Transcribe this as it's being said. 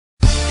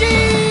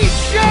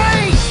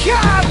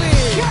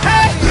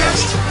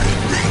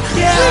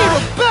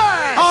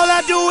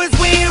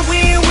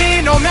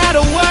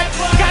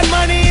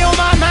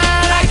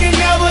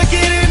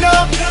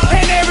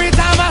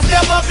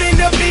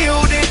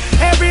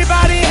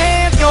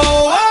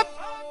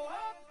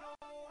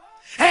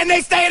and they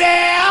stay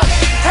there,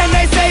 and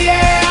they say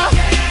yeah,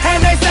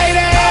 and they stay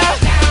there.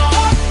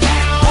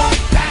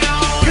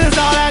 Cause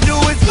all I do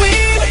is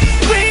win,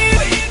 win,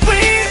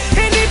 win.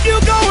 And if you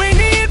going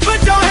in,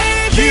 put your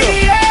hands in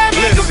the air,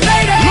 make them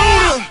stay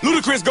there.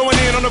 Ludacris going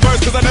in on the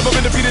verse, cause I never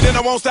been defeated and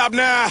I won't stop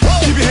now.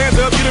 Keep your hands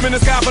up, get them in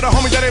the sky for the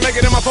homies that ain't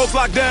making it, my folks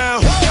locked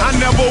down. I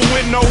never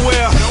went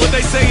nowhere, but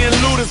they saying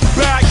Luda's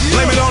back.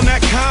 Blame it on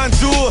that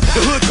contour,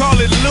 the hood call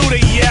it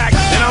Luda-yak.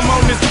 And I'm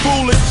on this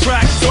foolish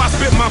track, so I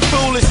spit my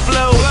foolish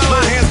flow. My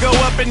hands go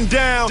up and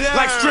down,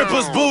 like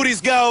strippers'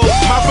 booties go.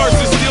 My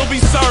verses still be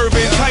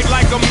serving, tight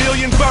like a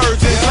million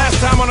virgins. Last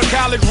time on a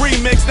college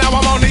remix, now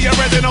I'm on the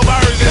original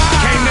version.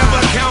 Can't never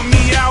count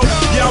me out,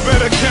 y'all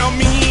better count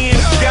me in.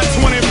 Got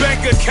 20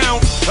 bank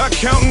accounts,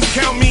 accountants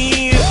count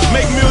me in.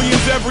 Make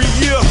millions every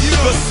year,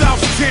 the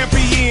South's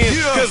champion.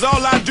 Cause all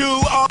I do,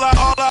 all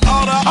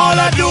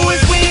I do is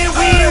win,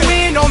 win,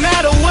 win, no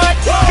matter what.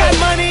 Got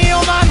money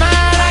on my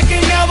mind, I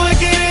can never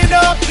get it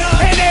up.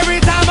 And every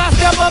time I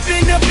step up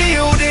in the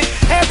building,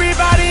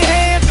 everybody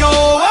hands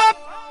go up.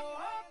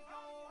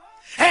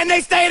 And they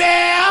stay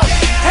there,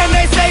 and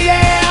they say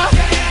yeah,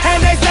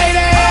 and they stay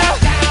there.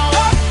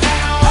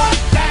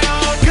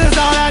 Cause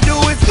all I do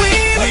is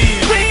win,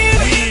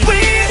 win,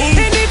 win.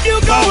 And if you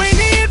going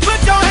in, put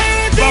your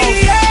hands in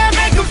the air,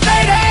 make them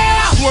stay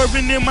there.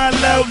 Swerving in my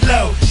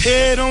low-low,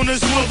 head on the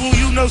swivel,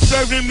 you know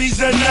serving me's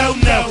a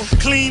no-no.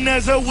 Clean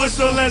as a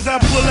whistle as I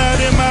pull out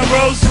in my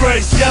Rolls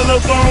Royce. Yellow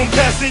bone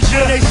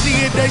passenger, they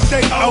see it, they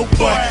say, oh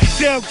boy.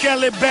 Tell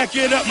Cali, back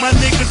it up, my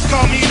niggas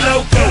call me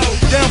loco.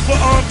 Down for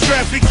armed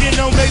trafficking,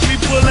 don't make me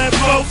pull that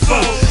fofo.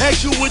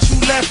 Ask you what you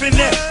laughing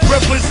at,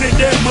 represent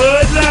that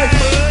mud life.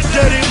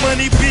 Dirty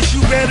money, bitch,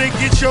 you better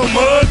get your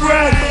mud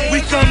right.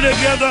 We come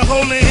together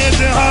holding hands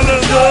and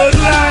holler hood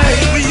life.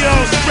 We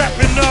all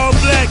strapping all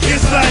black,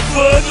 it's like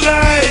Bud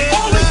Light.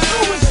 All we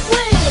do is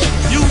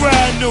win. You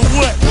riding to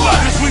what?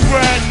 Cause we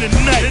riding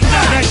tonight.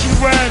 Now she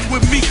riding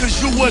with me cause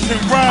you wasn't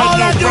riding. All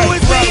I do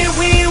is win,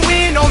 win,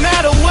 win, no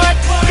matter what.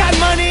 Got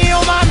money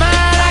on my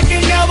mind, I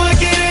can never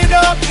get it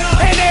up.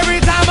 And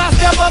every time I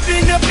step up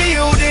in the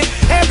building,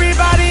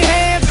 everybody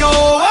hands go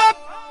up.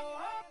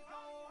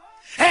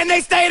 And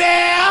they stay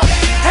there,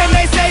 and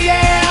they say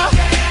yeah,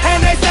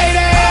 and they stay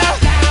there.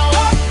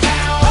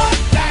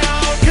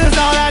 Cause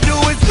all I do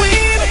is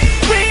win,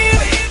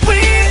 win,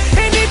 win.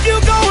 And if you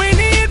going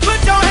in, put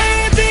your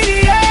hands in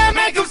the air,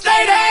 make them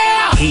stay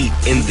there. Heat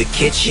in the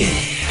kitchen,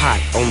 pot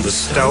on the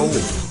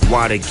stove,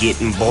 water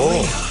getting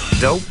boiled,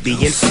 dope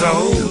being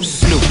sold,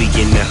 Snoopy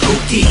in the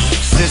hookie,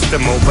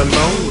 system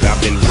overload.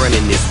 I've been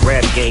running this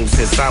rap game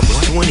since I was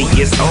 20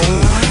 years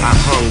old. I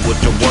hung with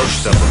the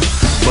worst of them,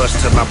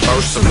 bust till I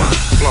burst them up,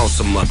 floss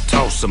them up,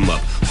 toss them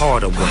up,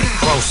 harder one,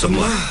 close them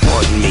up.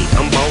 Pardon me,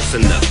 I'm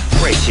bossing up,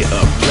 brace you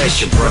up,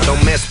 bless you, bro,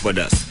 don't mess with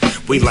us.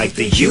 We like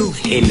the U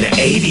in the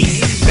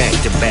 80s. Back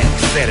to back,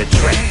 set a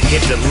track,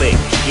 hit the lick,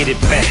 get it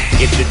back,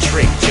 get the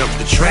trick, jump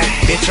the track.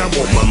 Bitch, I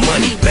want my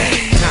money back.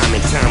 Time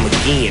and time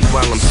again,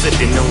 while I'm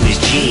sipping on this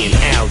gin.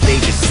 Al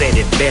Davis said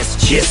it best,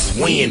 just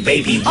win,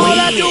 baby, win. All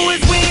I do is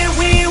win,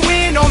 win,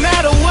 win, no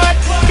matter what.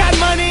 Got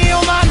money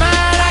on my